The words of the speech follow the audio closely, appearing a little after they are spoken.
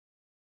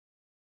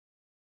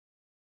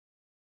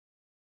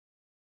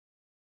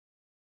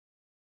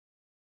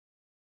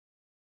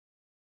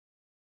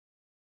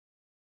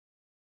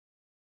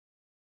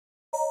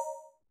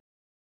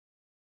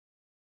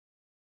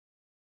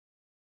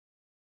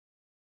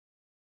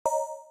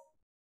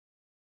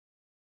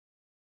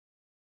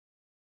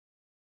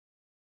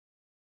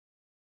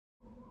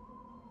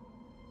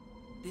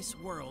This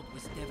world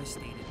was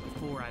devastated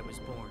before I was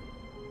born.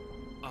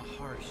 A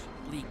harsh,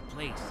 bleak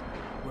place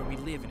where we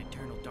live in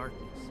eternal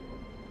darkness.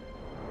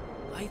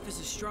 Life is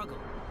a struggle,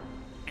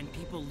 and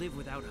people live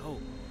without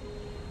hope.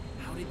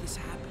 How did this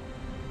happen?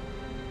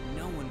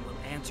 No one will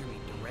answer me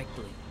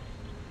directly,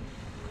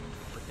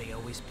 but they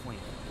always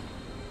point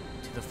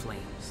to the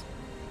flames.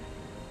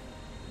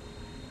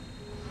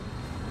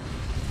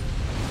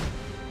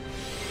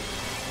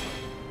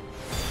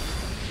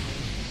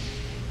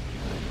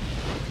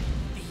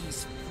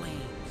 These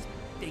flames,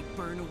 they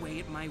burn away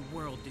at my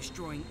world,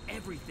 destroying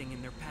everything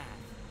in their path.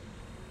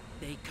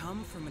 They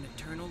come from an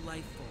eternal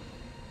life form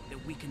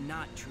that we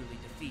cannot truly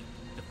defeat,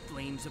 the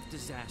flames of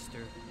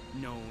disaster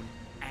known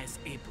as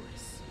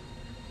Iblis.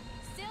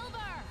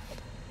 Silver!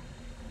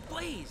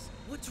 Blaze,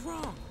 what's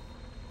wrong?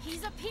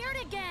 He's appeared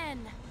again!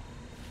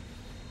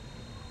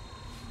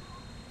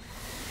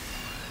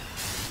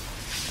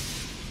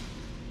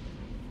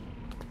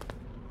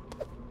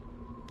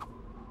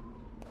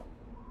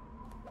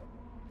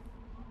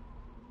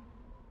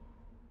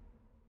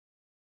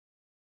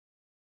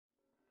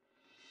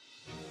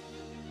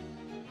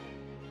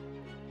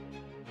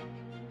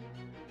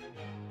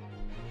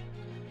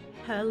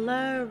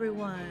 Hello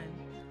everyone,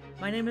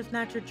 my name is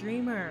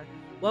NaturalDreamer.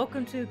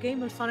 Welcome to a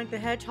game of Sonic the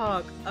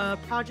Hedgehog,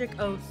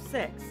 Project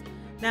 06.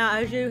 Now,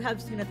 as you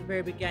have seen at the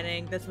very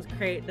beginning, this was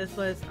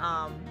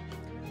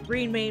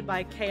remade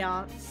by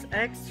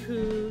ChaosX,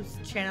 whose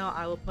channel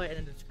I will put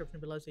in the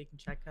description below so you can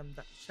check them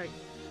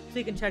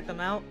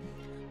out.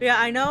 But yeah,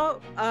 I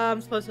know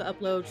I'm supposed to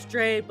upload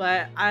Stray,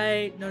 but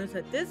I noticed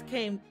that this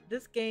game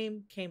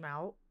came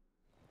out.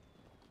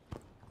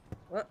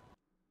 What?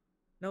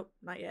 Nope,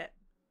 not yet.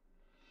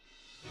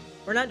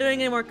 We're not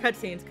doing any more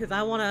cutscenes because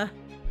I wanna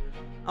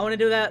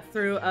do that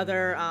through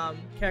other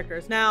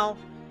characters. Now,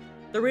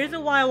 the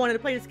reason why I wanted to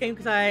play this game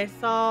because I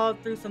saw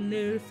through some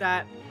news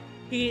that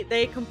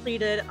they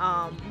completed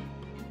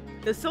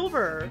the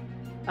Silver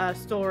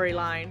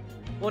storyline.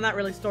 Well, not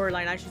really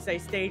storyline, I should say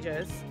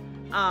stages.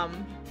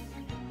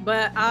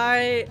 But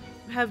I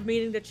have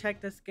meaning to check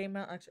this game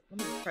out. Actually, let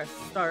me just press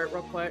start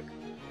real quick.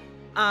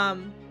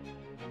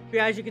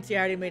 Yeah, as you can see, I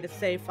already made a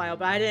save file,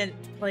 but I didn't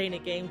play any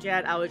games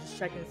yet. I was just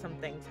checking some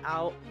things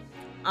out.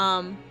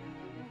 But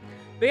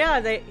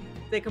yeah, they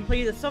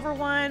completed the Silver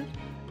one,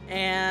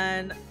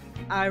 and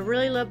I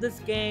really love this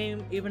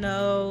game, even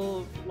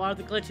though a lot of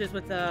the glitches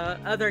with the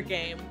other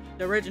game,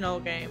 the original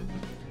game,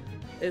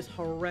 is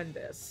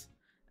horrendous.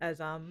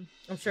 As I'm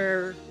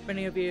sure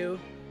many of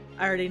you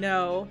already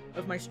know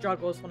of my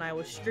struggles when I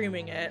was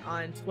streaming it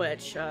on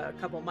Twitch a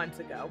couple months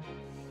ago.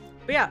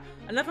 But yeah,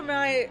 enough of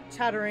my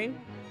chattering.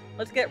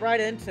 Let's get right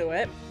into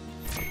it.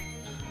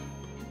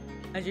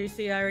 As you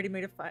see, I already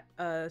made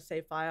a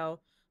save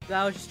file. So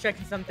I was just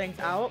checking some things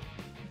out.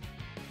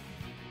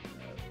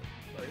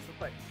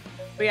 But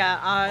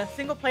yeah,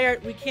 single player,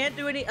 we can't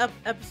do any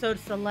episode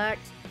select.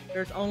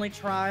 There's only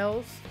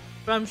trials.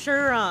 But I'm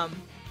sure, I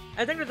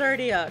think there's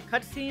already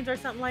cutscenes or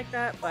something like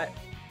that, but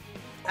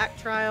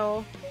act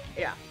trial,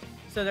 yeah.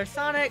 So there's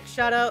Sonic,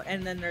 Shadow,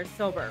 and then there's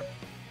Silver.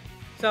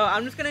 So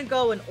I'm just gonna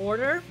go in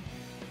order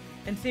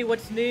and see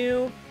what's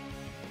new.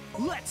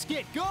 Let's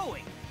get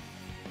going!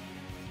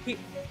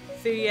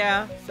 See,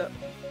 yeah, so...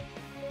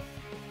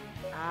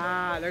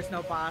 Ah, there's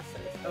no bosses.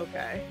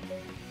 Okay.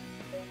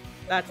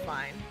 That's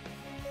fine.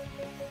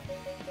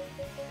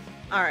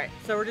 Alright,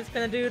 so we're just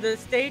gonna do the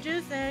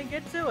stages and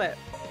get to it.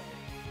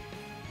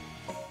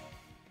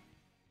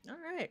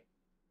 Alright.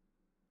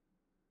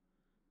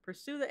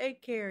 Pursue the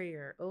egg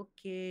carrier.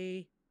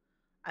 Okay.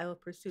 I will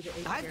pursue the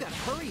egg carrier. I've got to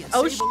hurry and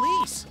save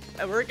Elise!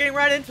 We're getting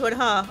right into it,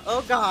 huh?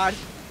 Oh god.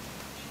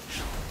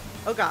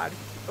 Oh god.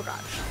 Oh god.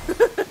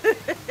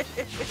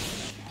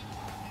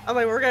 Oh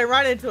wait, we're getting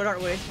right into it,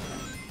 aren't we?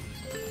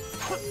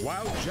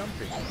 While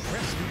jumping,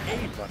 press the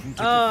A button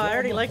to I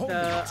already like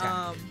the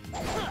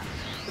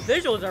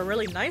visuals are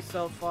really nice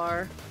so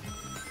far.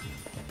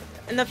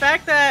 And the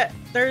fact that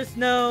there's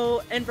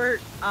no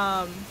invert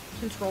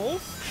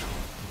controls,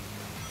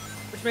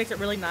 which makes it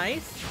really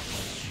nice.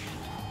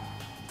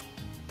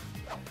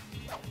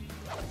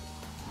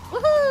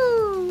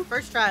 Woohoo!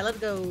 First try, let's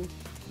go.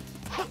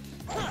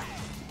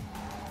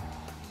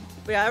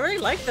 But yeah, I really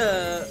like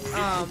the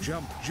If you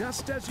jump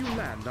just as you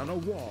land on a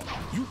wall,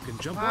 you can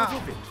jump off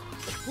of it.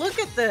 Look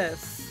at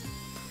this.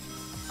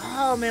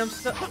 Oh man, I'm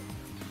so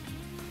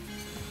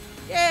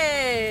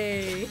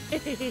yay!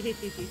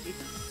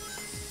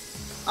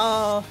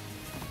 Oh,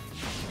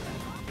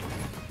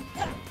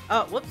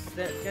 whoops!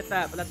 Get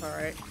that, but that's all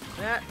right.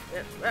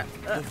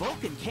 The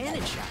Vulcan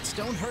cannon shots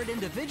don't hurt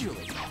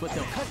individually, but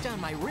they'll cut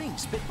down my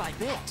rings bit by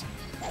bit.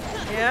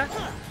 Yeah.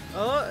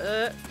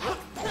 Oh,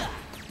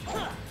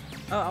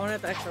 I want to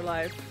have the extra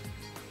life.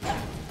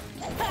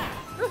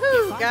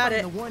 Woohoo! Got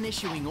it. The one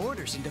issuing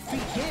orders and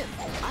defeat him,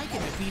 I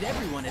can defeat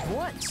everyone at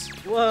once.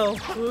 Whoa.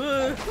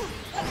 Ooh.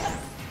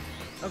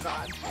 Oh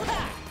god.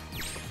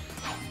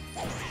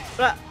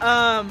 But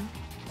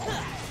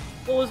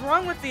what was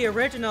wrong with the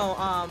original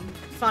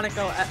Sonic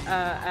 06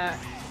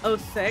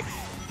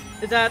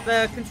 is that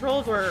the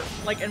controls were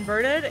like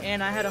inverted,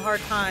 and I had a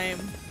hard time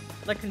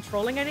like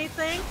controlling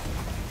anything.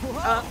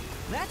 Whoa,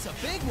 that's a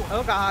big one.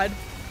 Oh god.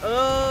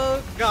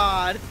 Oh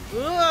god.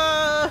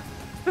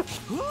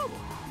 Whew,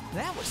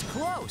 that was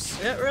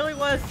close. It really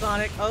was,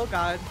 Sonic. Oh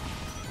god.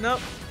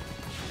 Nope.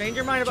 Change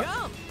your mind about.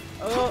 Jump.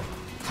 Oh.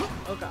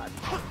 Oh god.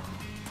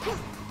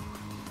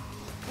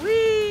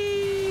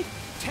 Whee!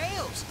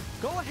 Tails,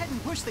 go ahead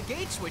and push the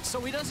gate switch so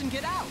he doesn't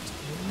get out.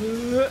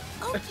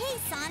 Okay,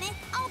 Sonic,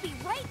 I'll be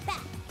right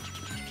back.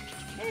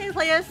 Hey,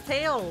 play as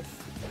Tails.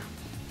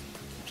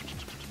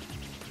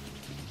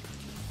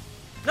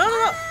 No, no,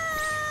 no!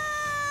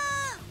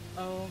 Ah!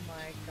 Oh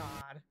my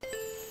god.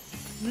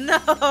 No,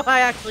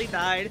 I actually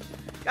died.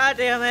 God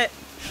damn it.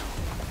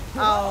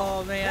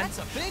 Oh man. That's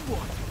a big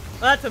one.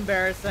 That's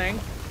embarrassing.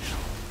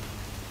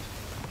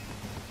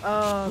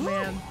 Oh Whew,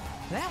 man.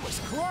 that was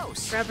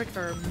close. Graphics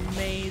are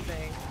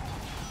amazing.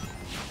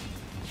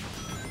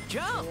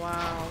 Jump.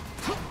 Wow.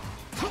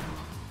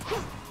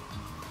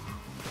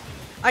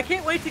 I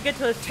can't wait to get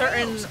to a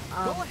certain Tails,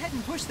 go ahead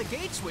and push the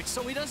gate switch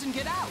so he doesn't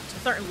get out.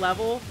 certain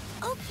level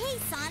Okay,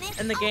 Sonic,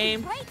 in the I'll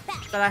game be right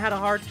back. that I had a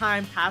hard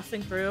time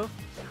passing through.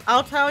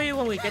 I'll tell you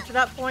when we get to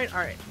that point. All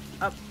right.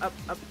 Up, up,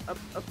 up, up,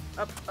 up,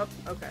 up, up.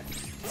 Okay.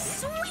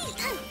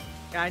 Sweet!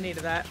 Yeah, I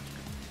needed that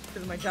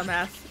because of my dumb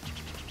ass.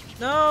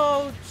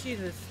 No,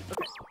 Jesus.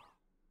 Okay.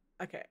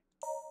 Okay.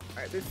 All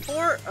right. There's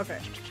 4. Okay.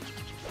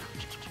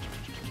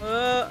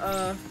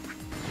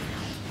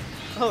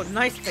 Oh,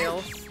 nice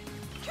Tails.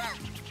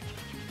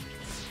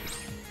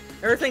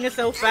 Everything is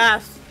so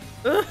fast.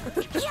 Yeah.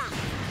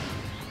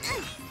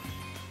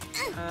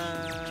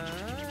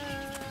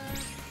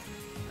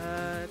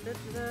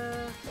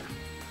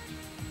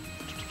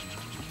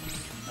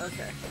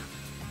 Okay.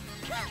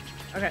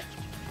 Okay.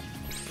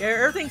 Yeah,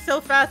 everything's so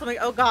fast. I'm like,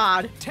 oh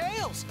god.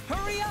 Tails,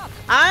 hurry up.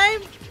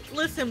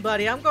 Listen,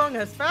 buddy. I'm going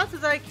as fast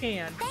as I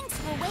can. Thanks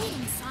for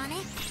waiting,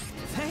 Sonic.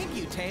 Thank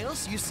you,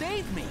 Tails. You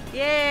saved me.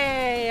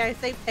 Yay! I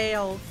say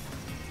Tails.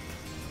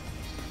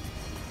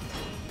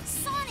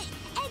 Sonic,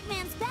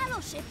 Eggman's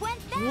battleship went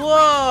that way.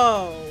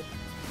 Whoa!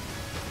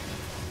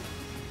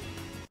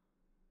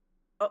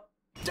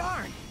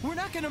 Darn, we're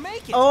not gonna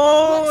make it.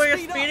 Oh, Let's you're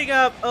speed speeding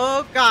up.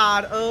 Oh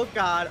god. Oh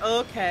god.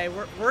 Okay,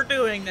 we're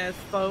doing this,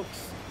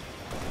 folks.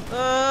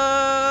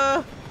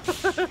 Oh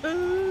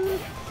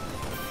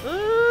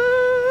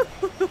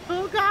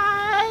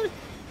god.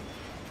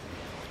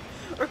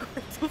 We're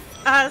going too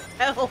fast.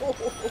 Help.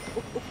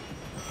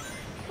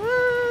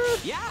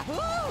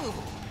 Yahoo!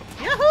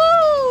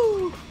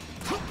 Yahoo!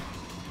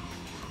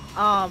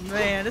 Oh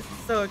man, this is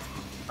so.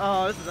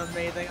 Oh, this is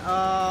amazing.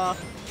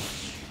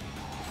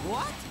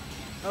 What?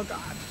 Oh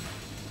god.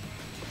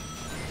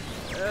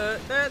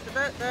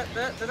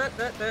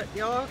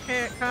 Y'all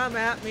can't come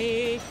at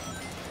me.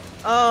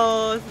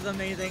 Oh, this is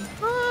amazing.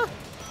 Ah.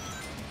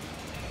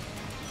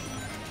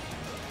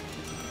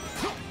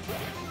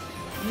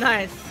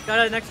 Nice.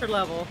 Got an extra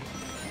level.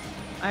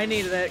 I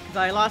needed it because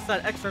I lost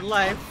that extra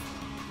life.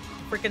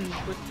 Freaking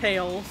with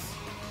Tails.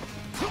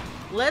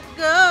 Let's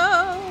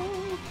go.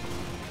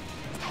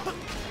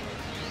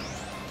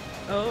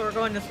 Oh, we're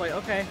going this way.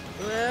 Okay.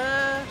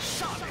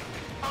 Sonic,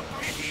 a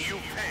pity you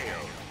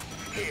failed.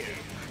 Here,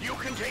 you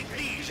can take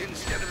these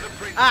instead of the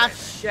princess. Ah,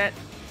 shit.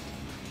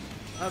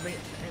 I mean,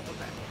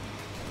 okay.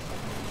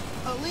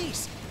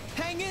 Elise,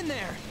 hang in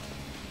there.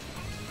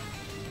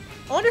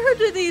 I wonder who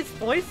did these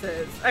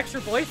voices,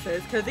 extra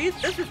voices, because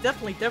this is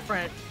definitely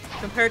different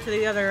compared to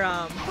the other,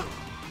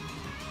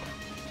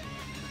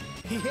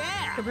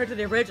 Yeah. compared to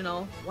the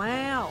original.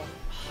 Wow.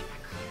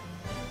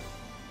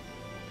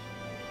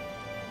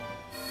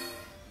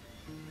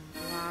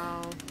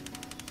 Wow.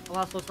 I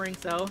lost those rings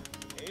though.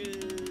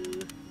 Ew.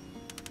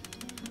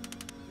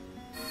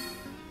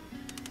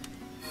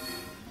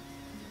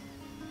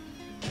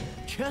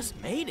 Just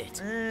made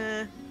it.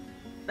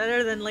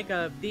 Better than like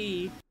a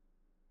B.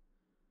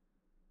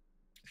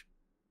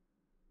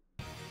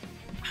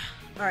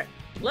 Alright,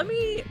 let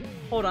me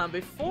hold on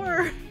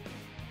before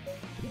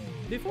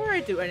I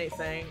do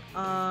anything.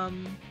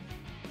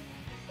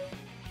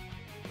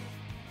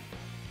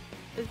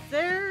 Is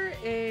there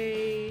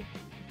a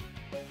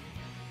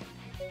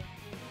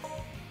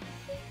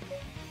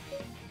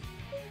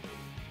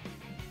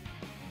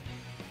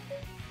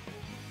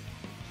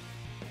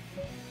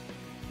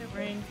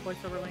ring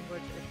voiceover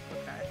language?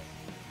 Okay.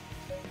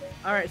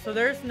 Alright, so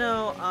there's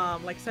no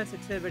like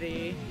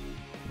sensitivity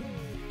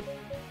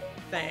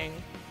thing.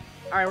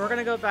 Alright, we're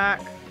gonna go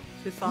back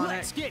to Sonic.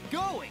 Let's get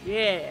going.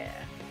 Yeah.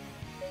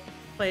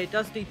 Play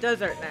Dusty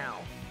Desert now.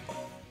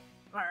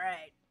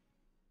 Alright.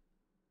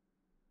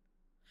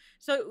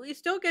 So we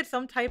still get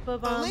some type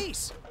of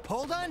Elise,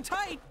 hold on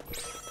tight.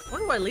 I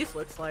wonder what Elise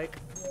looks like.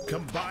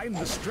 Combine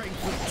the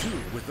strength of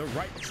 2 with the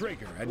right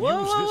trigger and Whoa,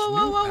 use whoa, this whoa, new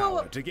whoa, whoa,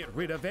 power whoa. to get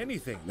rid of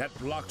anything that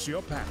blocks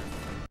your path.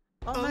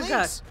 Oh my Elise,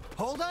 god.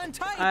 hold on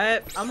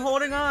tight. I'm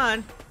holding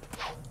on.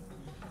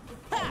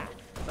 Ha!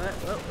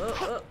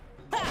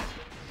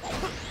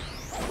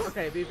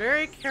 Okay, be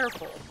very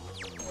careful.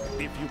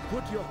 If you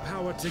put your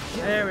power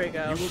together, There we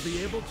go. you will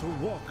be able to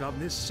walk on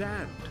this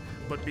sand.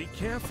 But be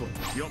careful,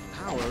 your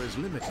power is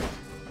limited.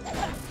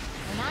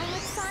 When I'm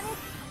with Sonic,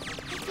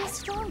 I feel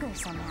stronger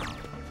somehow.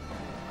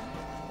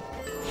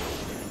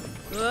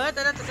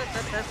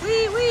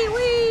 Wee, wee,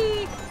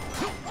 wee!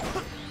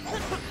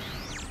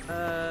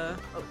 Oh,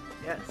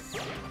 yes.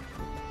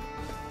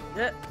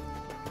 Yeah.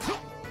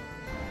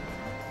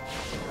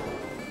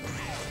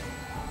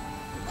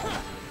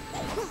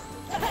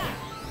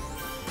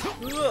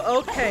 Ooh,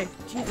 okay,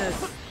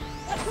 Jesus.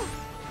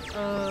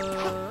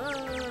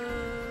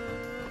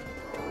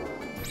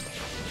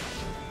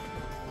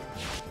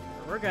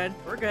 We're good.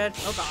 We're good.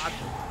 Oh God.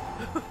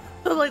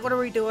 Like, what are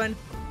we doing?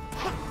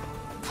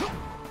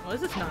 Oh,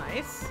 this is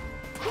nice.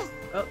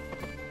 Oh,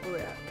 where we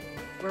at?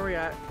 Where are we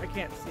at? I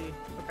can't see.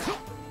 Okay.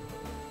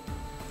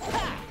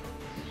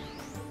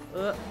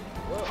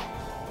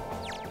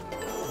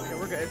 Okay,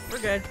 we're good. We're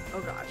good. Oh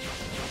God.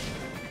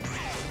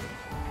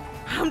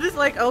 I'm just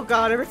like, oh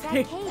God, everything.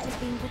 That cage is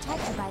being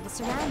protected by the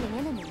surrounding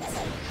enemies.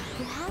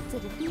 You have to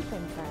defeat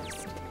them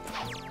first.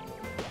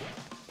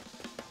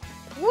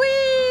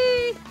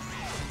 Whee!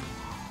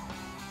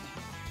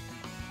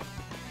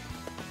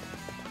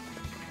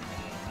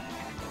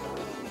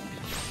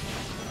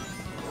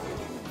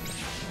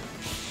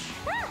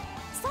 Ah!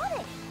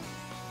 Sonic!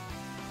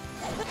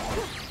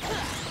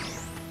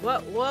 Whoa,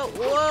 whoa,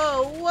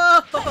 whoa,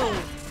 whoa!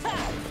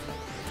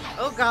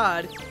 Oh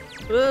God.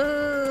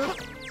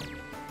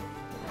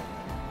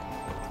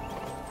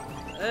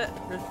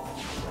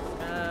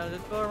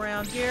 Just go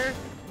around here.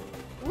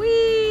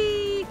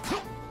 Whee!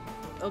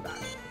 Oh God.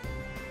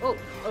 Oh,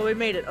 we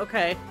made it.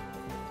 Okay.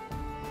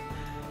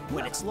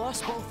 When it's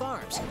lost both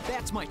arms,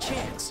 that's my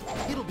chance.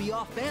 It'll be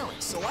off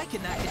balance, so I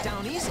can knock it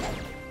down easily.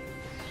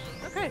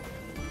 Okay.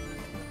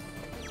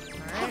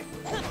 Alright.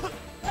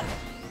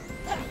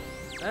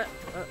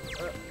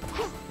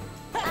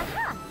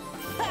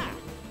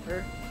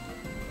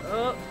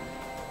 Oh.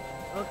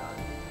 Oh God.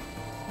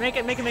 Make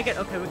it.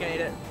 Okay, we can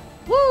eat it.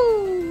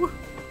 Woo!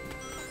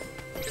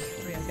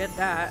 We're gonna get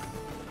that.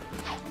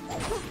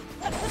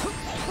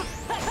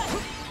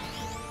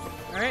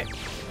 Alright.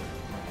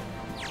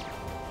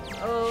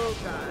 Oh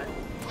God.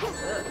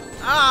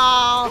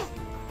 Oh!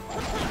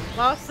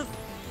 Lost the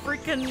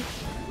freaking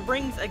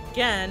rings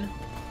again.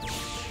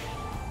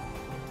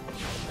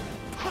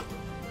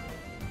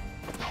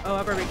 Oh,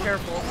 I better be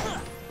careful.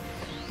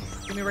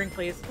 Give me a ring,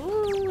 please.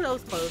 Ooh, that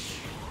was close.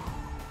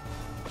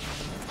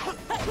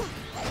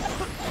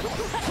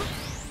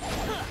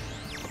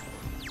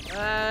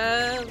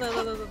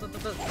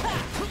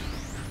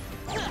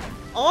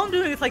 All I'm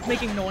doing is like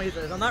making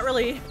noises. I'm not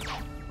really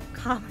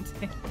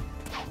commenting.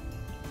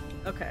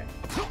 Okay.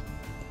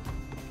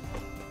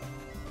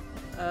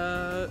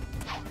 Oh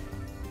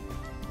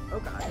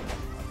God.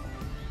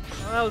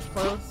 Oh, that was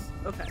close.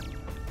 Okay.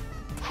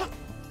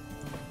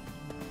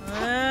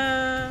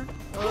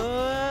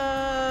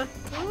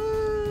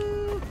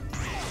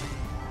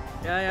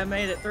 Yeah, I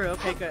made it through.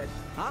 Okay, good.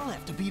 I'll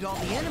have to beat all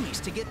the enemies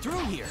to get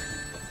through here.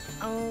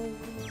 Oh,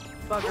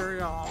 bugger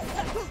it all.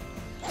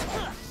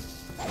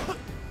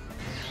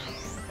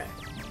 Okay.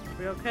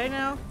 We okay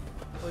now?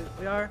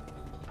 We are?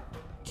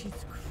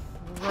 Jesus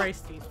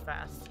Christ, he's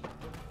fast.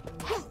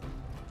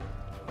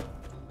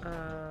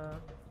 I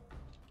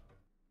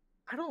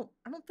don't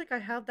think I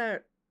have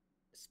that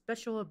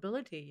special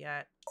ability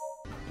yet.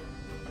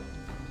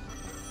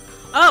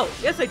 Oh,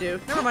 yes I do.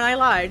 Never mind, I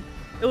lied.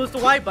 It was the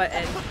Y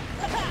button.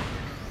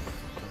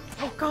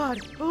 Oh God.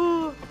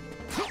 Oh.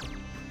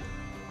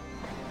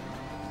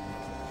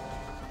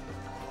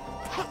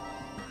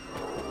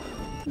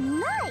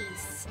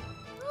 Nice!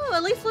 Oh,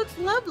 at least looks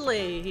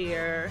lovely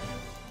here.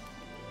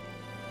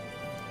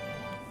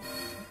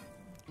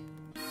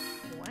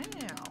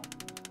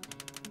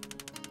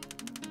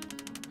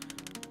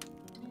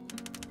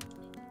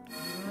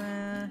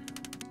 Wow.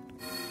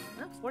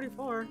 That's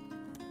 44.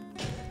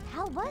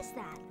 How was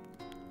that?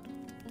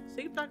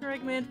 Save Dr.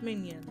 Eggman's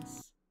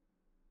minions.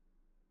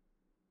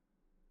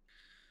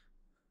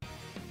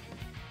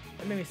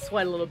 It made me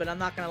sweat a little bit, I'm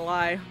not gonna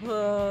lie.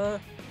 Oh.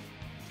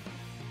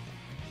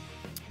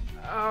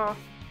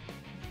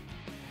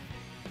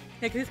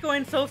 Yeah, cause he's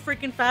going so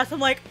freaking fast, I'm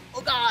like,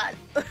 oh God!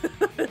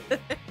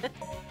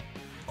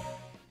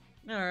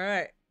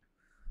 Alright.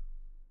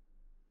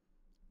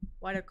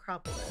 White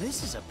Acropolis.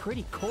 This is a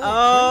pretty cool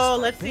Oh,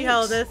 place let's for see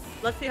how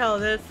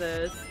this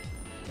is.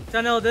 So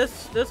I know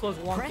this was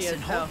wonky Press as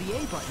and hell. hold the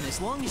A button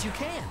as long as you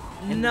can.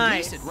 And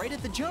Nice. release it right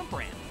at the jump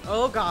ramp.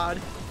 Oh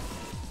God.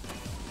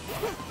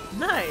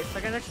 Nice,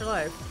 I got an extra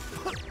life.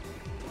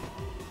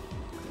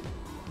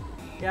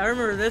 Yeah, I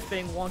remember this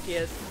being wonky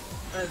as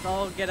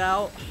all get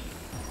out.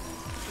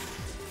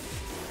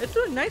 It's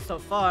doing nice so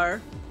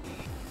far.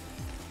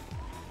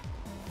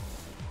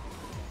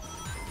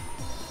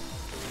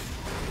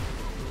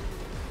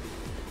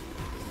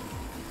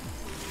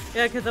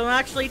 Yeah, because I'm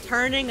actually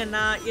turning and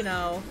not, you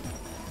know,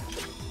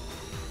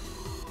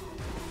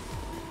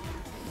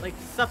 like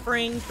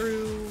suffering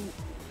through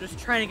just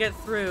trying to get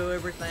through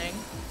everything.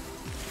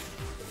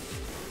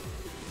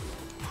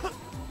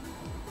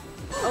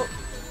 Oh.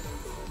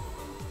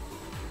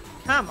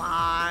 Come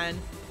on.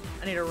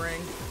 I need a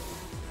ring.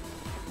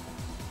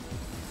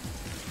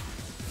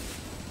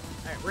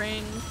 Alright,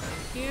 ring.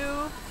 Thank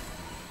you.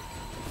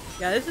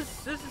 Yeah, this is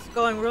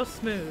going real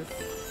smooth.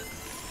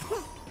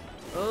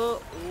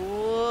 Oh,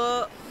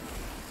 whoa.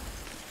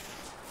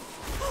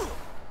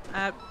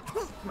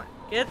 Come on,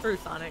 get through,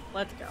 Sonic.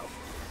 Let's go.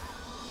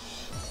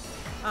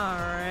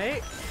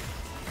 Alright.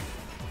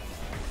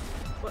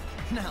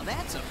 Now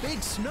that's a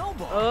big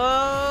snowball.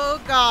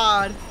 Oh,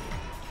 God.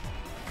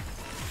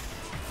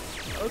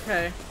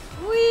 Okay.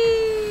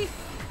 Whee!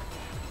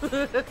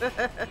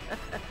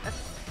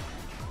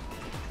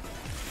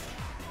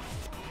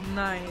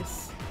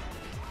 Nice.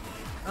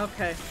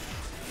 Okay.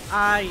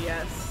 Ah,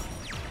 yes.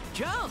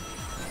 Jump!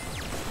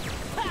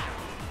 Ha!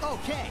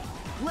 Okay,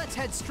 let's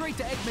head straight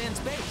to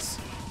Eggman's base.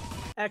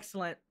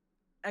 Excellent.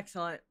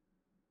 Excellent.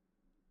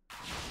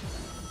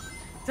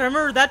 So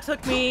remember, that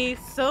took me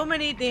so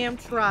many damn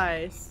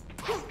tries.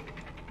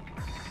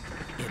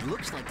 It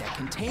looks like that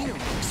container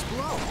will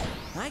explode.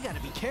 I gotta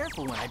be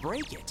careful when I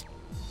break it.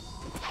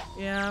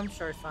 Yeah, I'm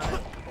sure, Sonic.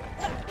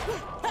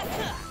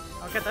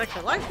 I'll get the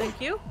extra life,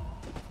 thank you.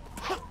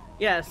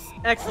 Yes,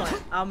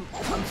 excellent. I'm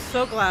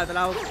so glad that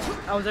I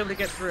was able to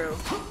get through.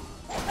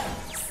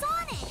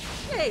 Sonic!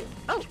 Hey,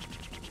 oh,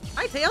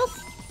 hi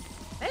Tails.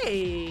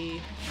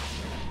 Hey,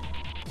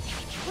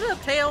 what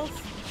up, Tails?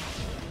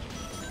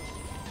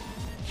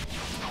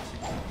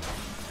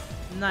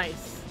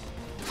 Nice.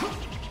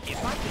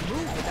 If I can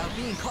move without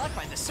being caught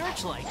by the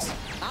searchlights,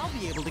 I'll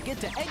be able to get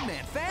to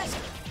Eggman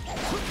faster.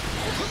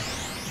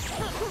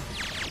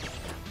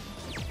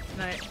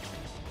 Nice.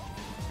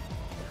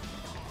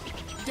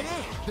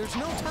 Damn, there's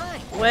no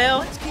time. Well,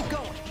 Let's keep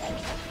going.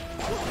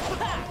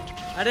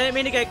 I didn't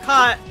mean to get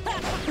caught.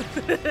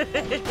 There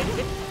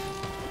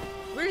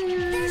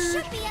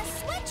should be a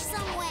switch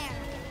somewhere.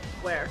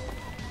 Where?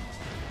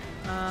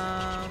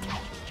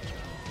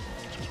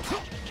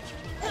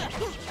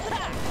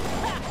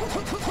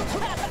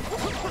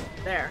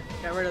 There.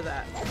 Got rid of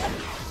that.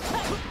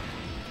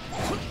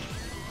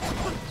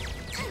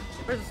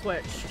 Where's the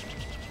switch?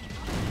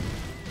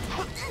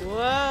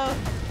 Whoa.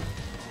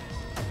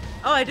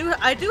 Oh, I do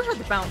have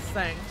the bounce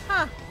thing.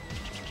 Huh.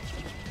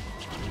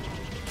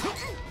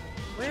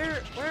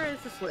 Where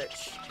is the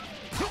switch?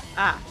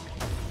 Ah.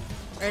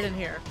 Right in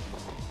here.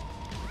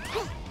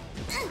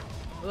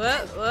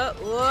 Whoa.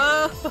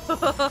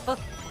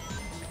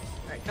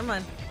 Alright, come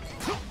on.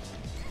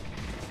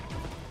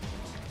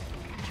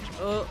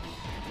 Oh,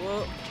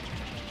 whoa.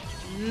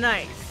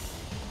 Nice.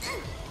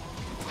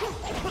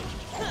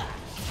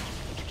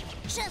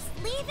 Just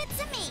leave it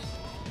to me.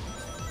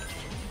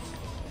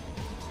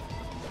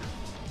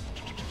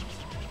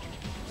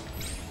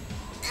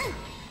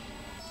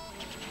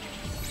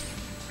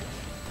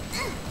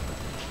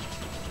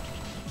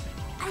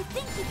 I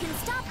think you can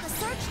stop the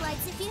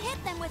searchlights if you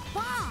hit them with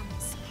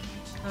bombs.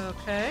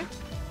 Okay.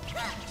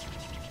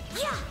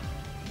 Yeah.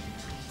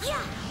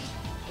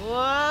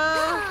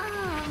 Whoa.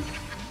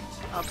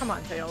 Oh, come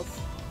on, Tails.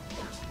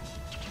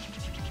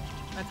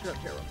 Let's go up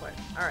here real quick.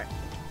 Alright.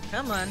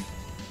 Come on.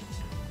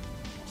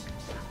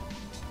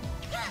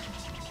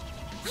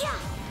 Yeah.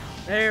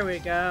 There we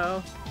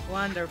go.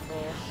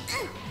 Wonderful.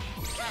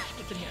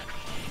 What's in here?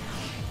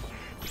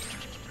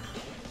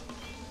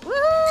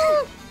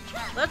 Woo!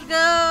 Let's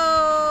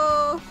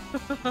go!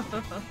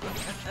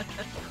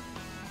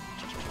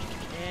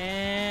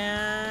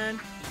 And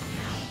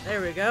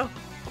there we go.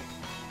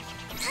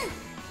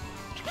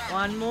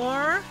 One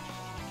more.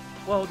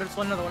 Whoa, there's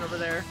another one over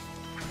there.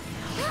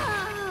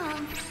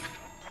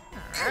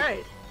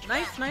 Alright.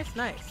 Nice.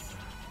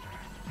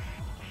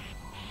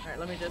 Alright,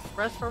 let me just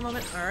rest for a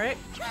moment. Alright.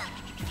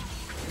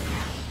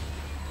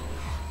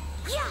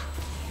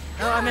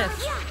 Oh, I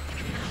missed.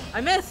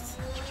 I missed!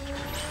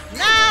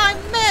 No, I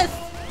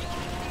missed!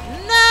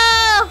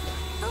 No!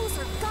 Those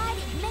are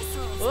guided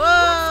missiles.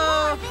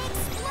 Whoa! They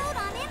explode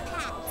on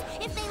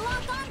impact. If they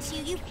lock onto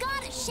you, you've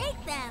got to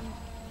shake them.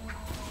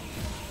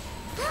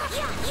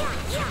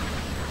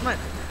 Come on.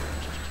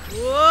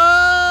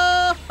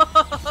 Whoa!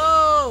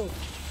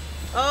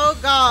 Oh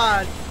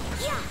God!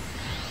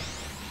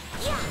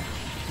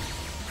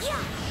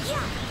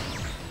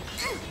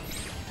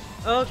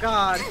 Oh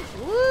God!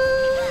 Woo!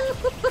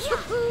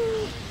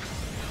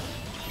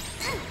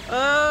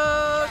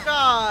 Oh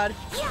God!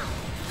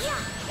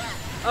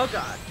 Oh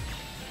God!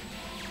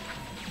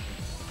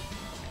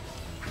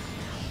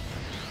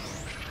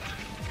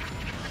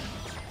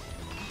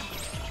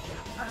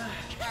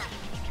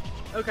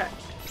 Okay.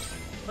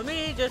 Let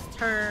me just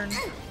turn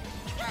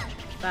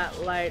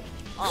that light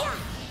off.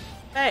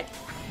 Hey!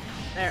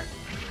 There.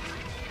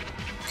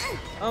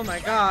 Oh my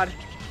God.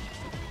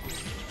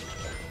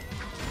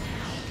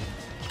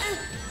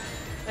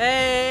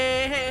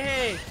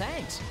 Hey!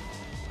 Thanks.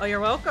 Oh, you're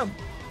welcome.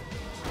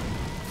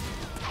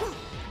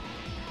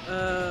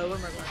 Where am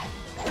I going?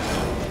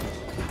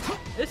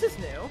 This is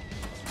new.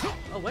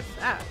 Oh, what's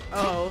that?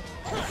 Oh.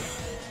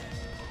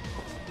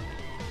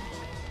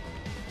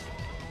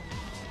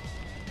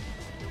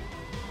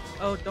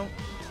 Oh, don't.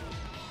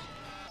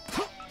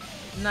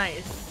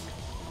 Nice.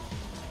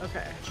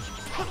 Okay.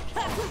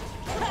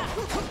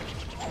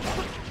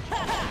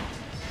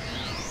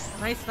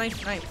 Nice,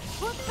 nice,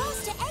 nice. We're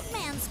close to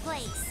Eggman's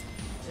place.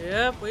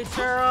 Yep, we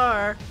sure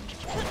are.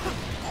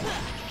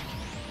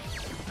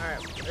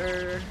 Alright,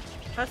 there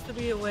has to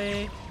be a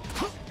way.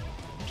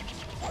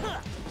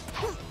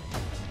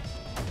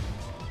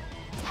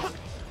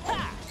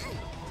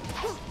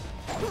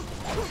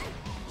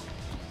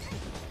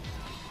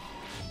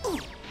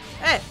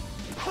 Hey!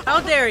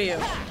 How dare you?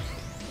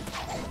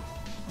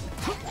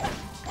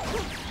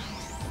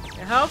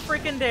 How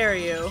freaking dare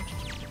you?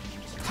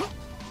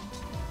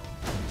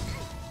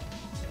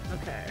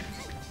 Okay.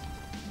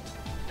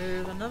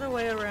 There's another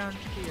way around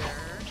here.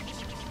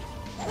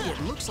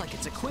 It looks like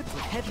it's equipped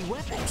with heavy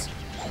weapons,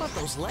 but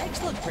those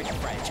legs look pretty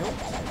fragile.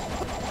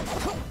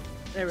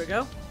 There we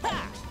go.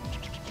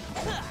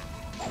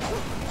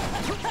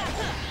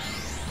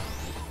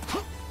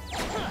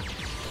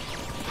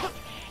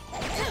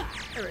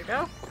 There we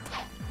go.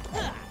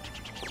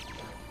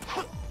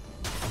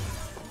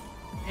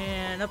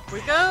 And up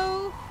we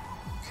go.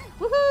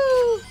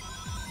 Woohoo!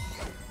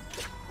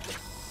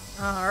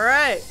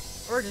 Alright.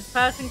 We're just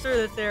passing through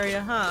this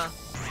area, huh?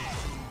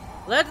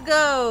 Let's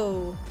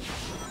go!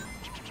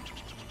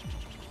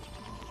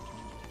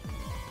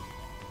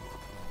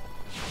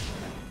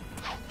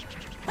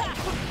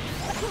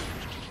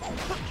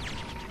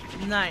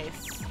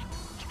 Nice.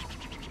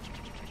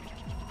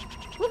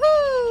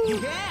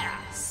 Woohoo! Yeah!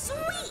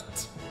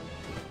 Sweet!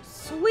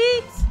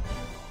 Sweet!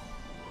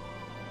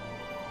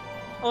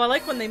 Oh, I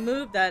like when they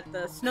moved that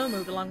the snow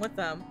moved along with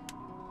them.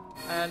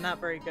 Not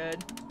very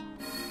good.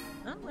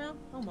 Oh, well,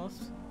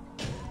 almost.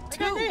 I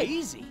got Too an A.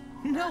 easy.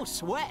 No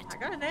sweat. I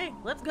got an A.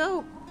 Let's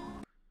go.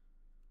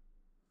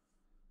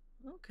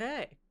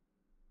 Okay.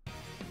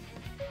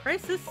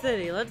 Crisis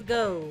City. Let's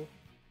go.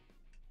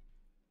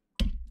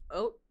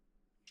 Oh.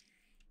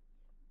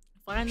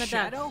 Find the deck.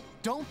 Shadow,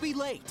 don't be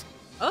late.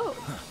 Oh.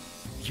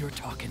 You're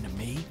talking to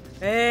me?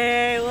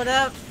 Hey, what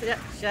up,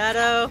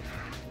 Shadow?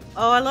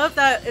 Oh, I love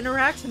that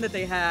interaction that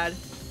they had.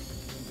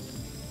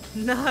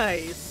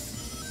 Nice.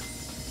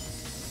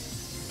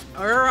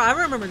 I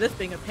remember this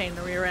being a pain in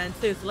the rear end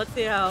too, so let's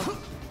see how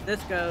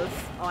this goes.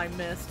 Oh, I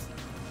missed.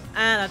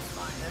 Ah, that's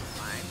fine, that's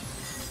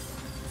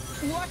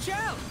fine. Watch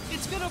out!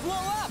 It's gonna blow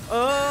up!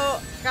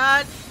 Oh,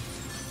 God.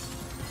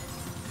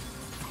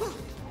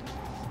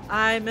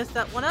 I messed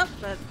that one up,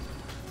 but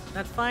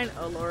that's fine.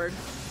 Oh, Lord.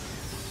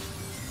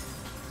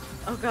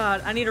 Oh,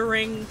 God. I need a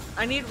ring.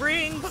 I need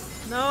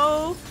rings.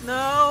 No,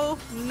 no,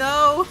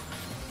 no.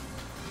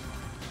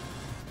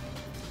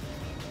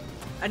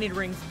 I need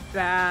rings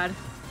bad.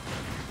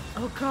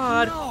 Oh,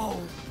 God.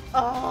 No!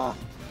 Oh.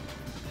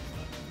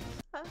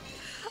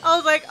 I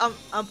was like,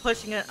 I'm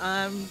pushing it.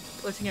 I'm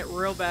pushing it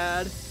real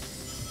bad.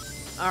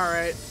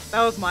 Alright.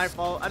 That was my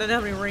fault. I didn't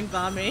have any rings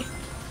on me.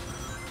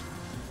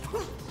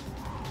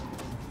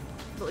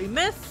 But we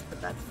missed,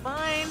 but that's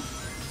fine.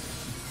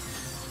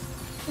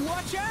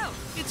 Watch out!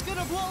 It's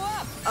gonna blow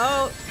up!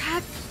 Oh,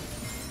 God.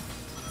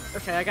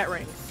 Okay, I got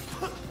rings.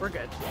 We're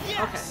good.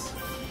 Yes!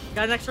 Okay.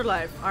 Got an extra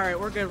life. Alright,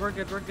 we're good, we're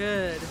good, we're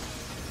good.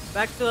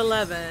 Back to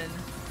 11.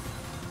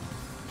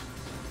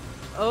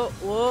 Oh,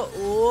 whoa,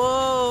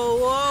 whoa,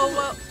 whoa,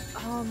 whoa.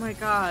 Oh my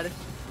God.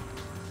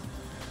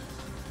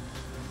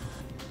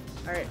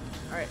 Alright,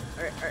 alright,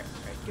 alright, alright, alright.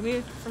 Give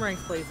me some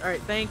rings, please.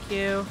 Alright, thank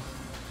you.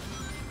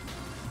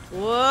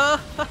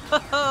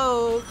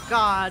 Whoa,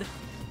 God.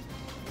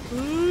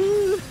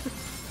 Ooh.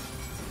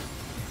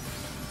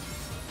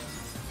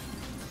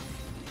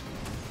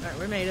 Alright,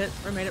 we made it.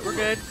 We made it. We're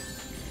good.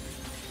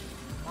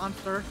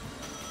 Monster.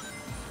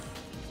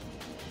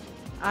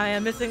 I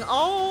am missing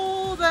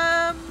all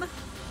them.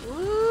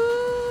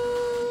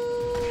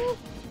 Ooh.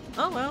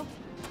 Oh well.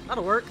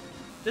 That'll work.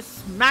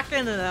 Just smack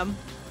into them.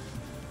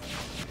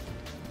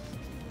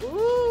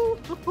 Ooh.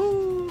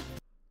 Ooh.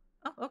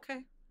 Oh,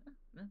 okay.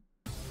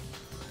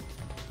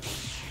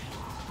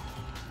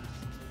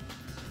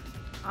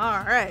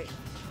 Alright.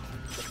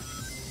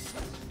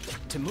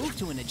 To move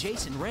to an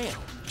adjacent rail,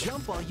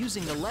 jump while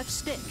using the left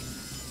stick.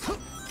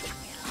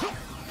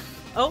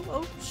 Oh,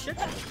 oh, shit.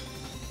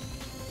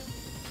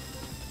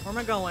 Where am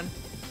I going?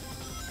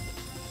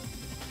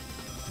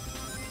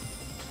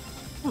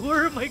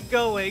 Where am I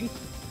going?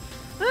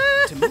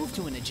 To move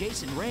to an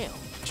adjacent rail,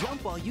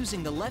 jump while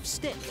using the left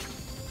stick.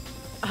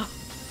 Oh,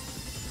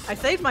 I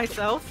saved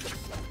myself.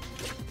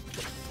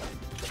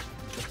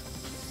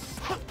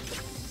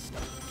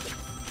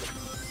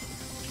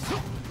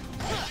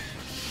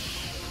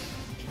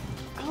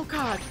 Oh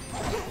God.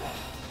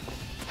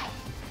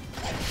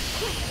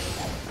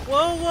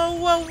 Whoa, whoa,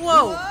 whoa,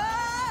 whoa.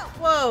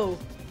 Whoa.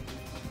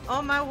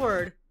 Oh my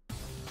word.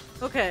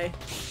 Okay.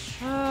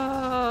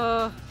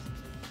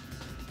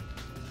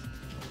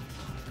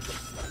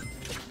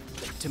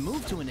 To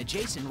move to an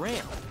adjacent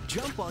rail,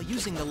 jump while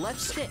using the left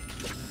stick.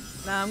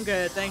 Nah, I'm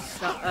good. Thanks,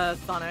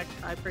 Sonic.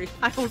 I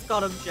almost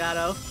called him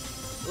Shadow.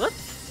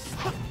 Whoops.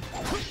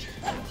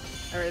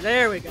 Alright,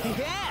 there we go.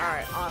 Yeah.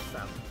 Alright,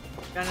 awesome.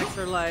 Got an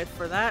extra life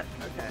for that?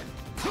 Okay.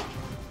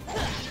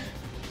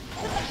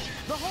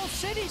 The whole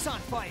city's on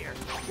fire!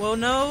 Well,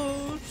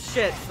 no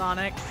shit,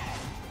 Sonic.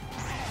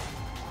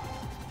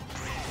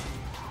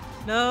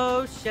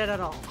 No shit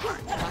at all.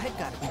 I've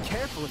got to be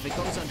careful if it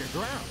goes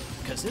underground,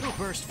 because it'll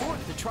burst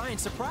forth to try and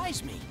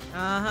surprise me.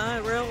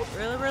 Uh-huh,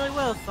 really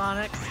will,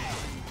 Sonic.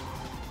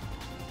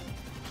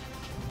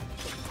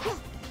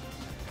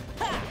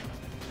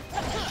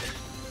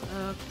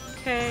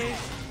 Okay,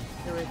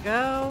 here we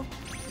go.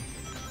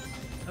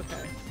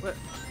 Okay, what?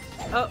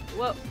 Oh,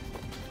 whoa.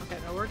 Okay,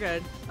 no, we're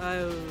good.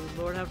 Oh,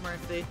 Lord have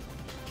mercy.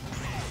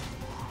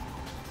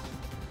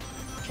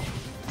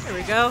 There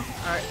we go. All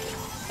right.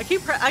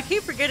 I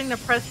keep forgetting to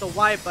press the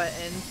Y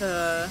button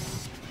to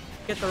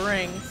get the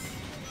rings.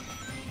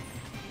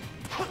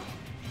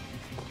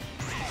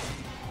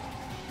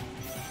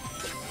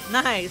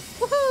 Nice.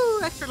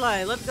 Woohoo! Extra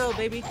life. Let's go,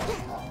 baby.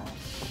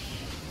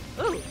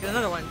 Ooh, get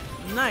another one.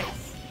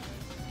 Nice.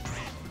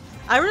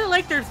 I really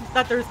like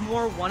that there's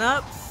more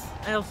one-ups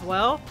as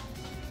well.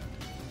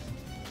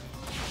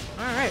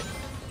 Alright.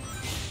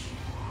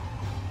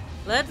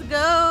 Let's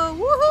go!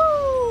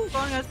 Woohoo!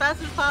 Going as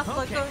fast as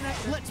possible. Okay, Let's go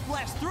next. let's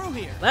blast through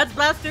here. Let's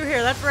blast through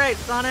here. That's right,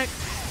 Sonic.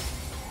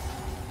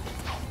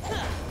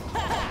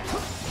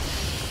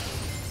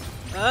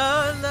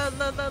 Oh,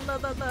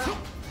 la.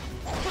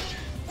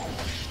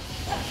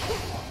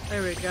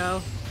 There we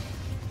go.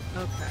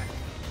 Okay.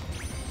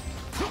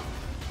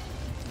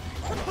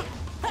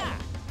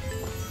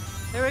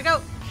 There we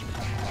go.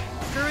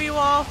 Screw you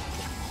all.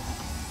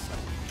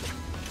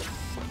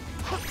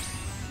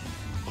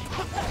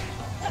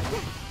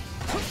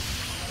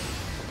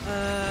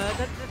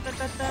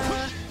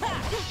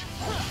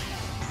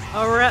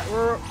 Alright,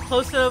 we're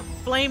close to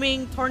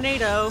flaming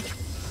tornado.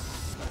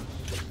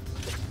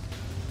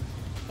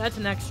 That's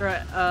an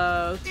extra,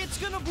 It's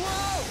gonna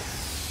blow!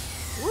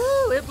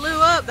 Woo! It blew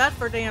up. That's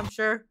for damn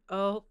sure.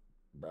 Oh.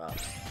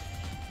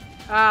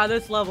 Ah,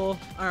 this level.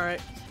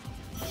 Alright.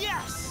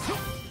 Yes!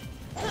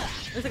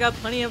 At least I got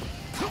plenty of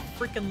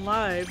freaking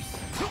lives.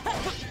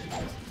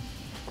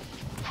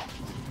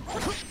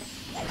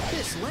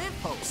 This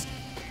lamppost.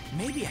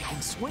 Maybe I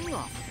can swing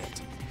off of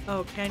it.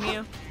 Oh, can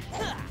you?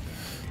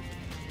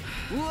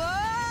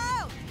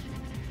 Whoa!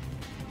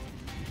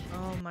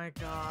 Oh my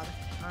god.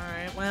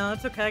 Alright, well,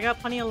 it's okay. I got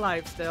plenty of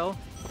lives still.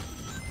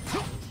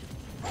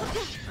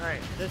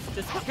 Alright,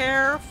 just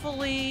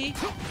carefully.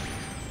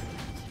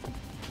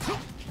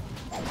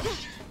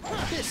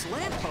 This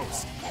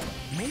lamppost.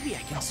 Maybe I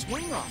can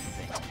swing off of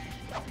it.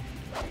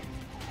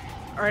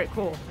 Alright,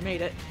 cool. I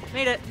made it.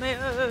 Made it. Made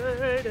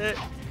it.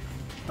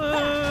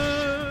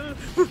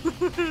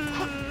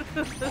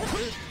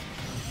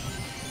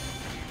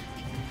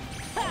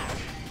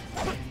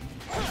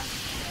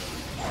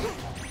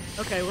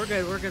 Okay, we're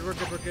good. We're good. We're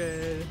good. We're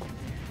good.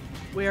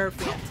 We are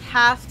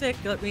fantastic.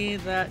 Let me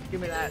that.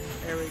 Give me that.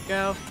 There we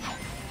go.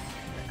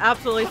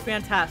 Absolutely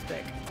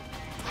fantastic.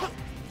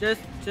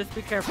 Just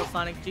be careful,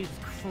 Sonic. Jesus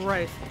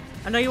Christ.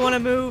 I know you want to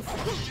move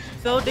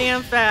so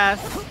damn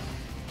fast,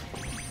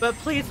 but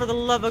please, for the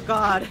love of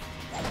God,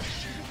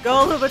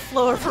 go a little bit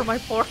slower for my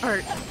poor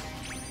heart.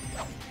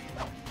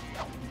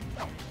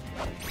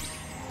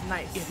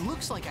 Nice. It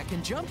looks like I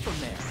can jump from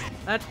there.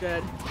 That's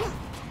good.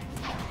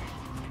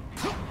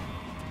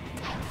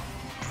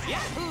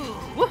 Yahoo!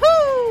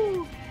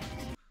 Woohoo!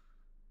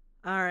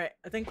 Alright,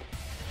 I think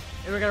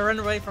we're gonna run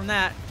away from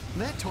that.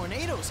 That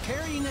tornado's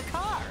carrying a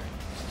car.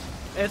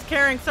 It's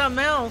carrying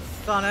something else,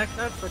 Sonic.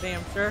 That's for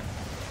damn sure.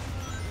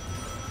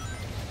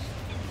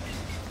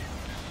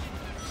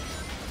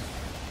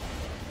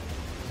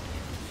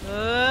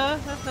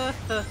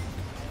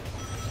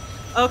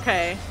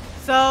 Okay,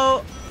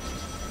 so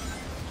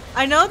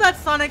I know that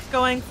Sonic's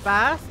going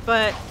fast,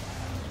 but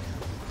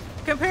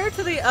compared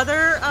to the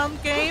other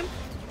game,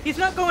 he's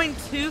not going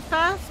too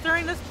fast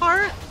during this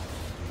part,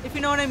 if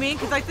you know what I mean.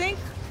 Because I think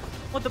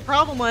what the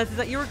problem was is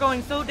that you were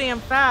going so damn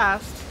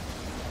fast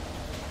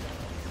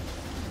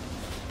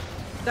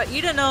that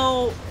you didn't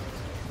know,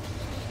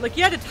 like,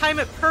 you had to time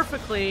it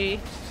perfectly.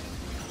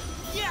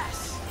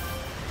 Yes!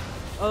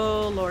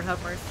 Oh, Lord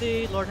have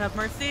mercy, Lord have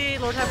mercy,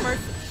 Lord have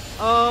mercy.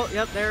 Oh,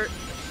 yep, there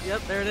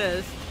it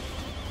is.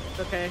 It's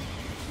okay.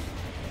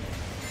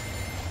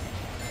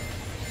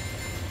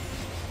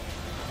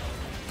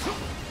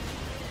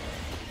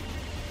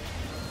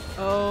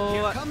 Oh.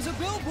 Here comes a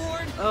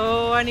billboard.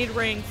 Oh, I need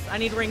rings. I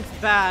need rings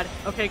bad.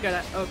 Okay,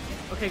 good.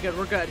 Okay, good.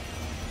 We're good.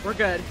 We're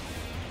good.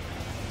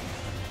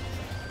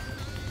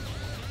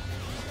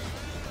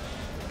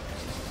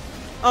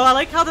 Oh, I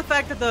like how the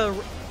fact that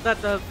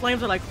the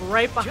flames are like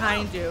right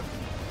behind you.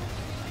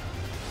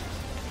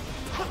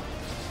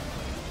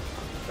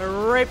 They're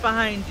right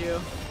behind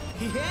you.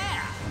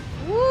 Yeah.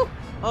 Woo!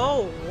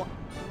 Oh.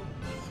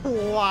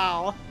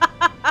 Wow.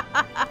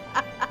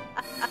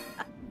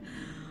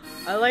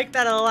 I like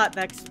that a lot,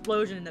 that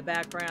explosion in the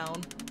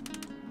background.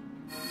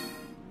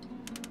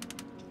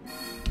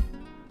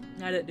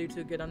 I didn't do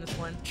too good on this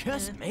one.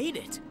 Just made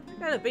it.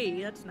 Gotta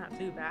be, that's not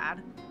too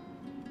bad.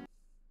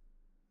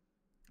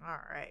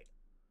 Alright.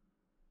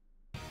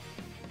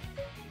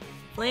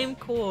 Flame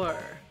core.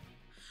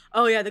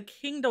 Oh yeah, the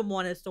Kingdom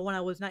one is the one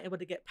I was not able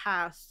to get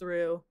past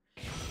through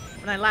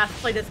when I last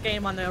played this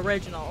game on the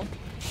original.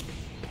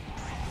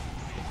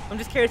 I'm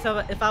just curious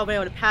if I'll be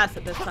able to pass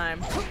it this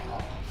time.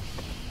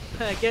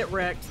 Get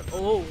wrecked.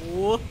 Oh,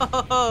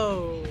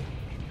 whoa.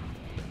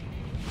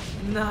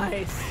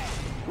 Nice.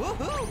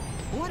 Woohoo!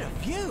 What a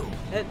view!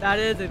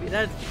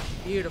 That's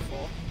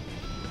beautiful.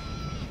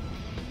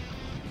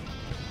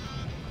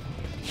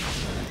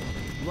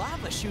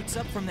 Lava shoots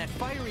up from that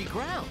fiery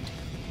ground.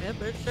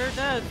 Yep, it sure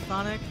does,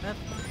 Sonic.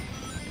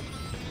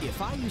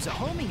 If I use a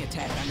homing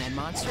attack on that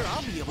monster,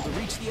 I'll be able to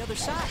reach the other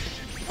side.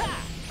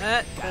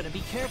 Ha! Gotta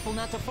be careful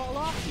not to fall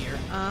off here.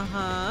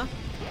 Uh-huh.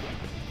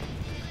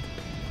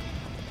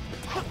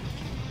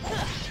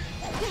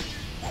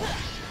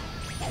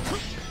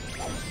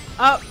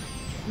 Oh!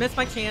 Missed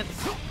my chance.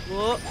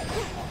 Whoa.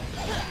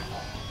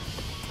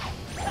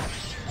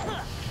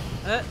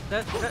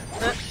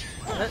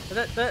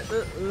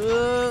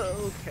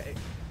 Okay.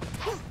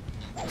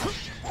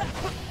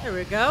 There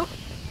we go.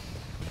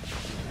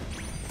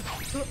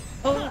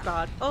 Oh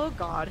god. Oh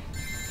god.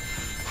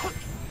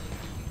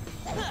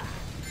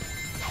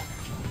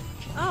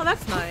 Oh,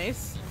 that's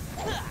nice.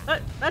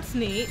 That's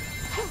neat.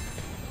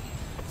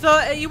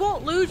 So you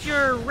won't lose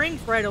your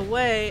rings right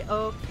away.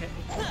 Okay.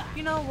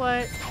 You know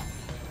what?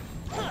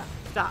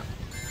 Stop.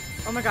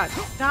 Oh my god.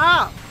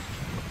 Stop!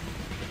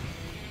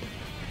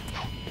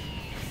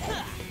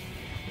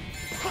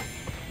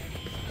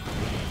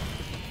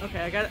 Okay,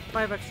 I got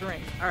 5 extra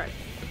rings. Alright.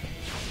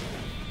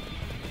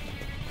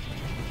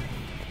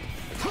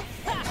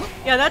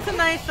 Yeah, that's a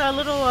nice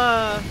little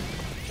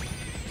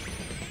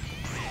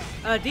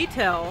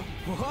detail.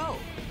 Whoa!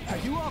 Are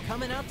you all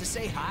coming out to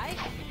say hi?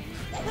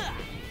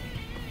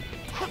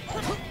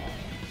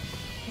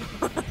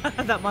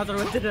 That mother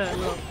did a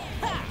little.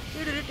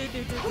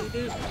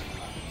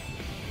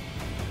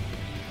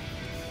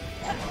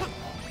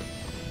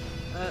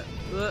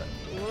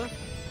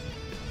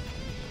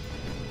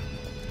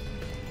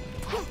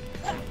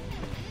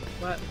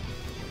 What?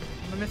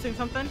 Am I missing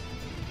something?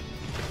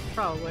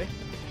 Probably.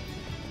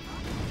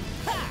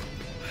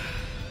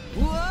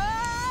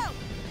 Whoa!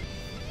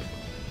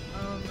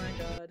 Oh my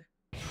god.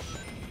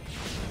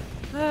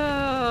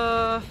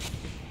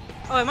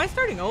 Oh, am I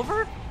starting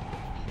over?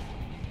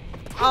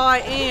 Oh, I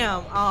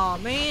am. Oh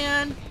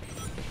man.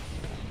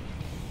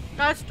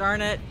 Gosh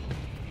darn it.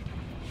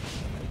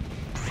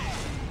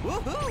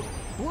 Woohoo!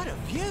 What a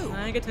view!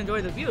 I get to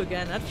enjoy the view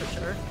again, that's for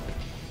sure.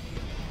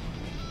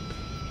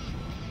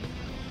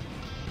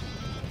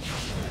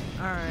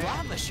 Alright.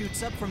 Lava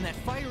shoots up from that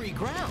fiery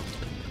ground.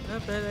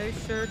 Yep, they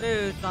sure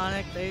do,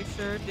 Sonic. They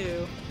sure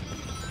do.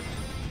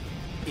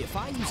 If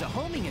I use a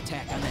homing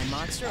attack on that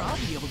monster, I'll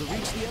be able to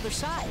reach the other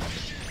side.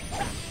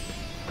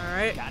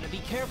 Alright. Gotta be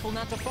careful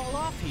not to fall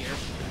off here.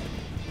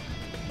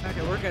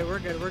 Okay, we're good, we're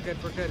good, we're good,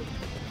 we're good.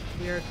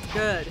 We're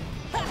good.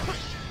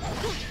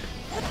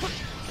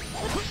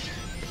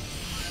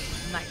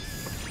 Nice.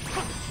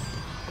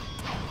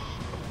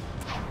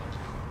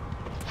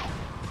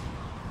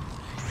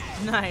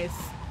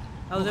 Nice.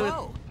 I was able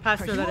to pass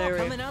through that area. Are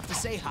you all coming out to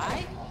say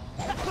hi?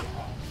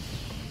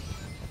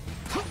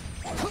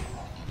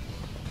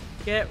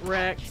 Get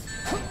wrecked.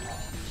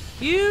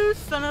 You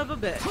son of a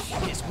bitch.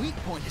 His weak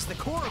point is the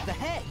core of the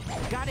head.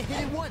 Gotta hit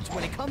it once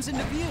when it comes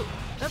into view.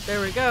 Oh,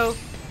 there we go.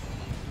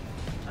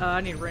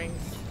 I need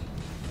rings.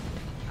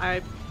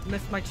 I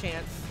missed my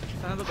chance.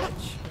 Son of a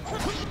bitch.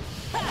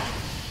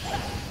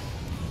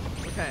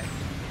 Okay.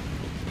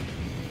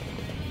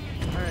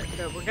 Alright,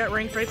 good. We got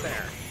rings right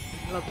there.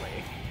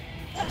 Lovely.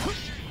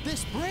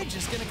 This bridge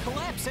is gonna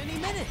collapse any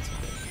minute.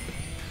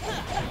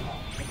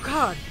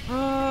 God.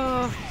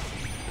 Oh.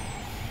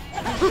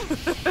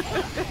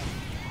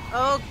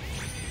 Oh.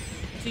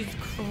 Jesus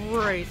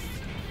Christ.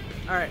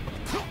 Alright.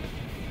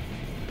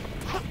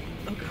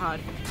 Oh God.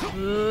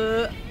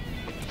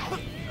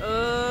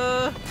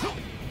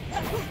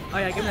 Oh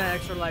yeah, give me that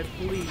extra life,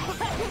 please.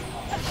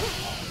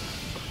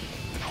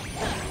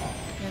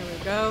 There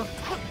we go.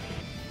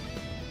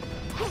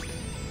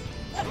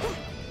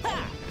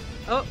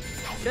 Oh,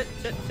 shit,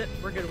 shit, shit.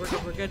 We're good, we're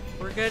good, we're good,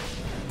 we're good.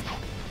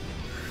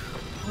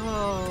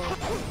 Oh.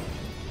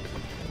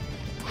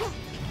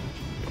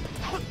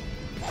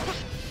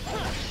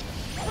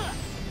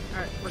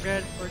 Alright, we're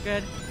good, we're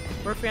good.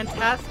 We're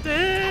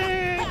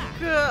fantastic!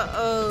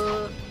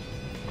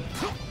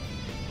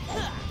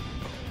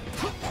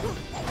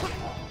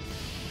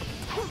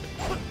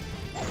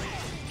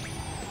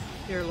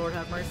 Dear Lord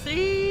have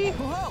mercy.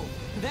 Whoa,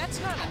 that's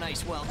not a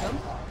nice welcome.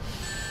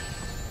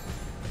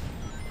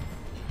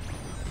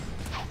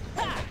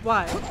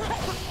 Why?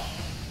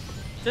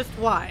 Just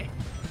why?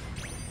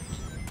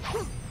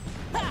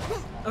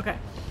 Okay.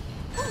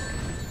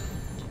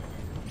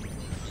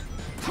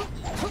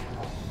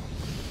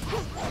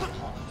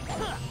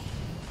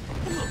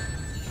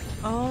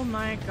 Oh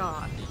my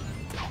god.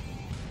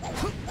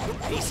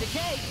 Piece of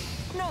cake,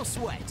 no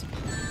sweat.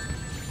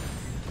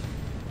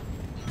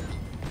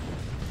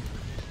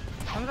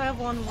 I'm gonna have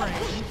one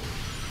ring.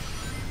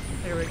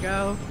 There we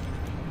go.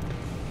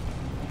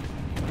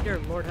 Dear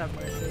Lord have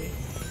mercy.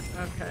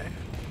 Okay.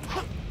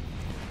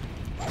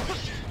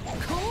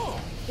 Cool!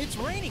 It's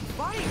raining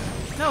fire!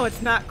 No,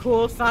 it's not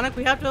cool, Sonic.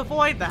 We have to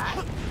avoid that.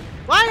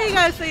 Why do you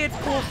guys say it's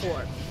cool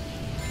for?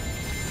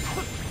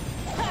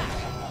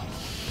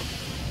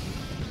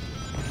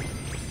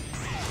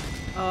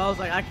 Oh, I was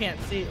like, I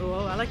can't see.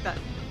 Oh, I like that.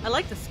 I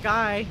like the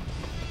sky.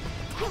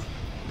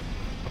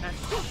 Ah,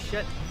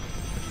 shit.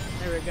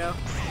 There we go.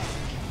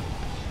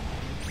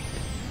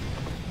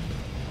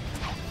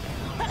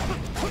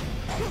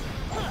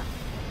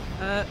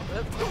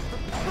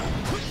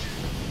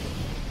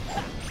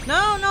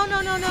 No, no,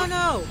 no, no, no,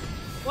 no!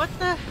 What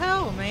the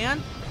hell,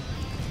 man?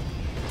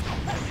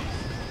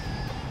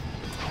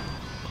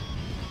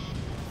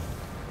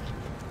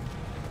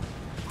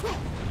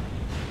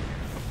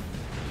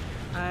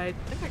 I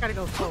think I gotta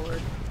go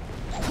forward.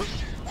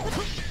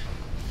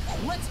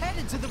 Let's head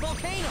into the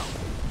volcano!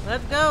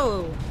 Let's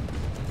go!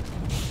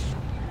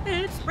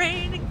 It's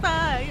raining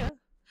fire!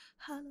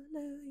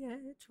 Hallelujah,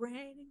 it's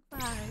raining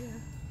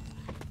fire.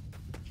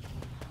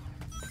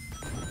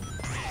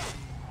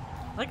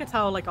 I like it's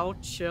how like all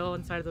chill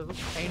inside of the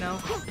volcano.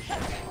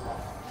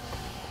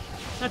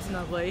 That's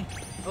lovely.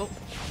 Oh.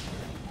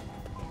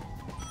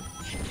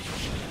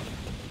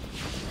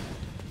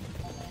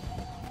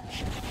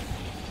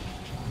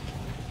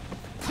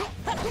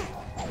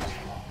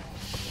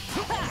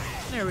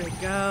 There we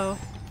go.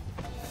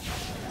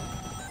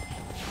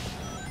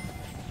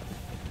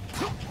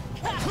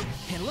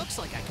 It looks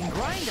like I can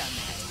grind on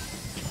that.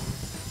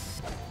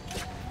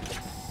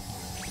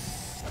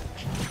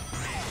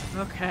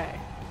 Okay.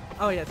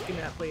 Oh yes, give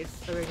me that please.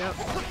 There we go.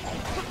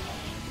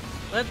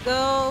 Let's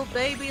go,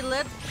 baby,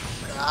 let's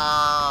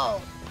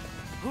go!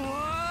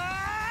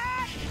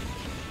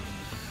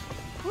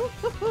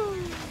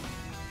 Woo-hoo-hoo.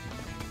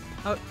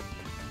 Oh.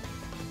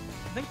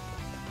 Did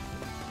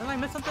I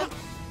miss something?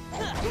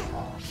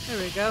 There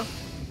we go.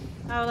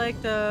 I would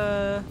like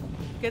to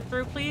get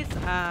through, please.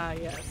 Ah,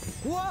 yes.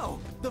 Whoa!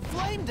 The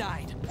flame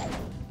died!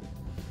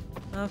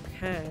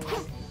 Okay.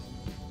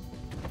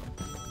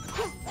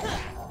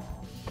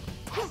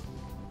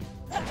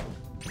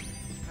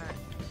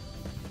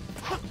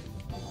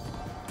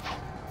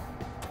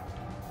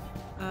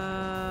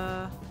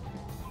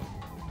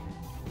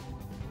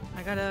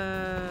 I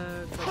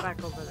gotta go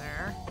back over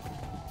there.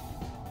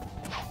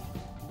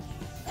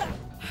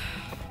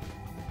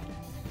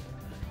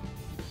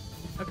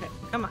 Okay,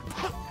 come on.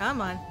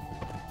 Come on.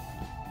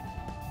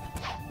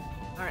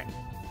 Alright.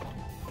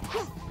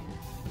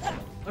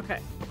 Okay.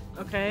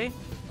 Okay.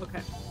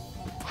 Okay.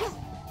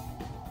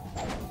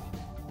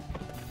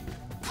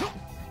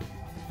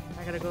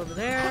 I gotta go over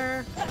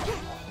there.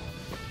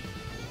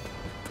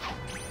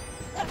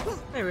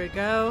 There we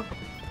go.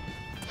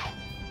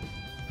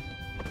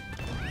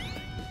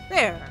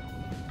 There.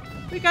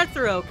 We got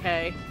through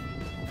okay.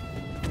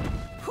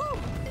 Whew!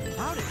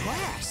 How'd it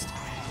last?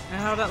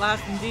 And how'd that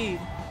last indeed?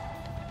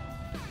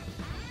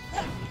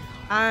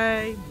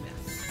 I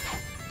missed.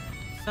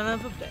 Son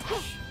of a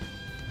bitch.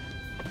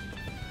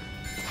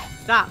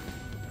 Stop.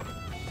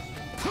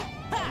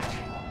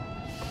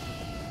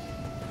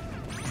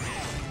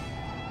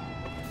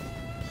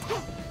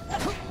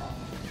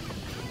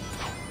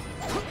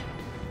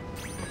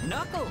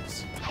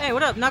 Knuckles! Hey,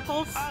 what up,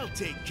 Knuckles? I'll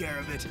take care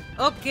of it.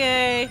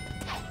 Okay.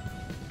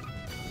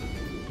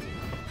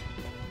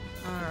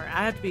 Alright,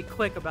 I have to be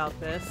quick about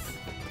this.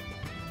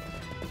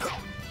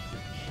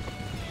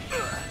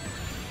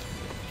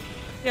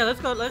 Yeah,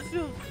 let's go. Let's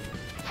do.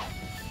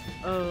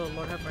 Oh,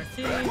 Lord have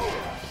mercy.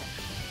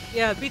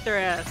 Yeah, beat their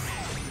ass.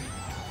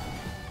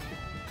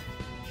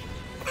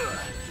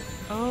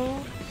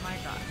 Oh my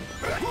god.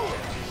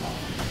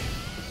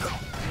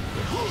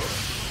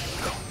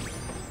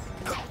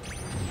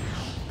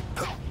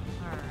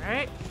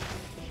 Alright.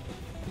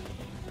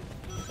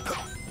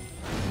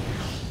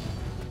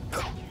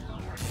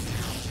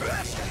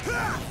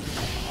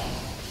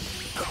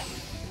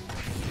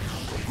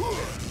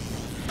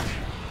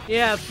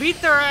 Yeah,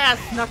 beat their ass,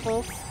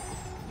 Knuckles.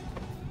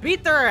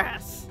 Beat their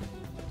ass.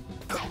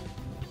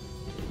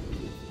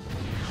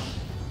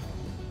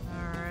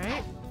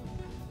 Alright.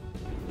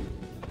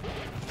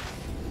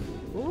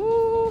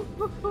 Ooh,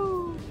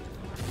 hoo-hoo.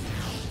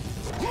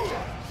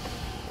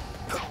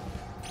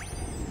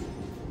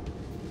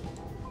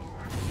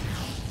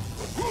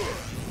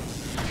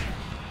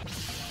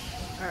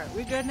 Alright,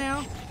 we good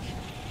now?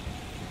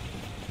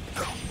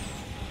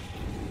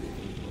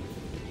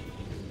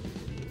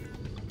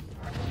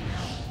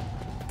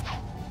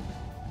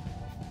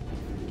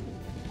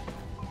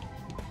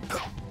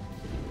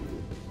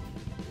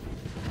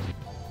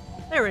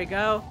 There we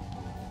go.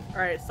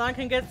 Alright, Sonic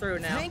can get through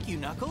now. Thank you,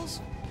 Knuckles.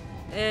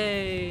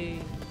 Hey.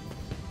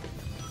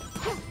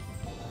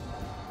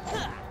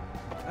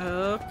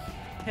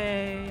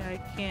 Okay, I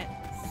can't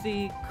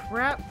see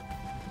crap.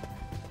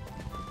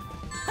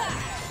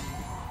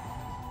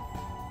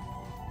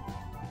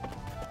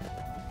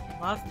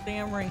 Lost the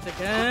damn rings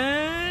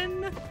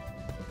again.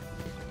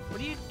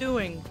 What are you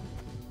doing?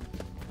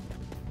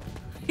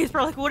 He's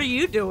probably like, what are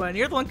you doing?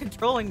 You're the one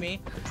controlling me.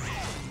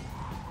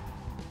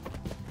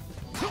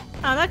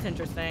 Oh, that's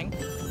interesting.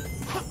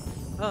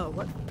 Oh,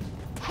 what?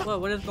 Whoa,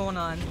 what is going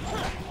on?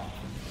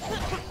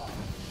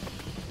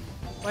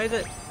 Why is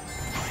it?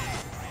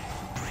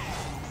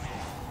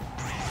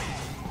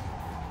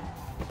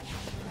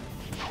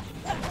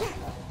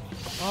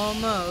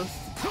 Almost.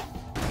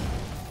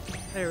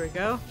 There we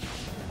go.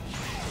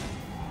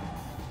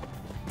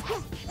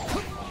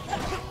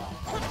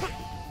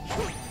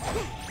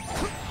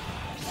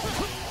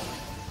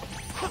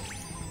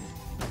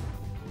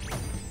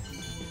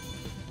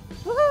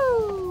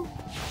 Woohoo!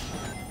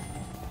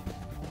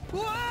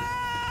 Whoa!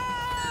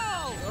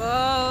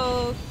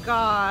 Oh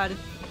God.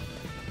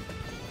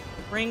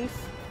 Rings?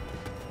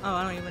 Oh,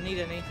 I don't even need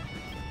any.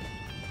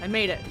 I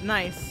made it.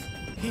 Nice.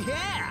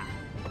 Yeah!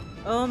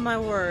 Oh my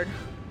word.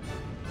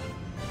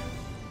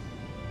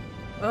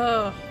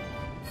 Ugh.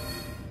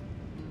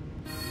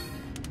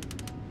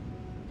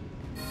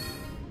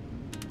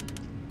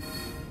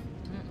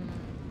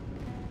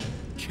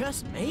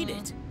 Just made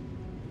it.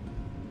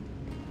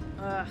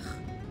 Ugh.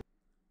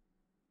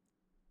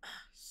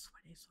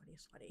 Sweaty, sweaty,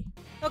 sweaty.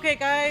 Okay,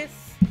 guys.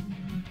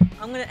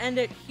 I'm gonna end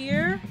it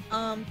here.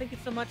 Thank you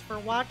so much for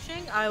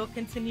watching. I will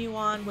continue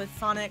on with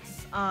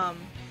Sonic's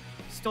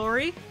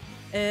story.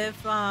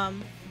 If you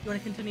want to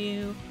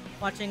continue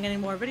watching any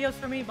more videos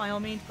from me, by all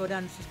means, go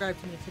down and subscribe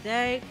to me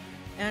today.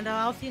 And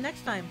I'll see you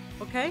next time,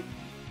 okay?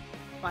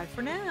 Bye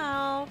for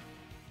now.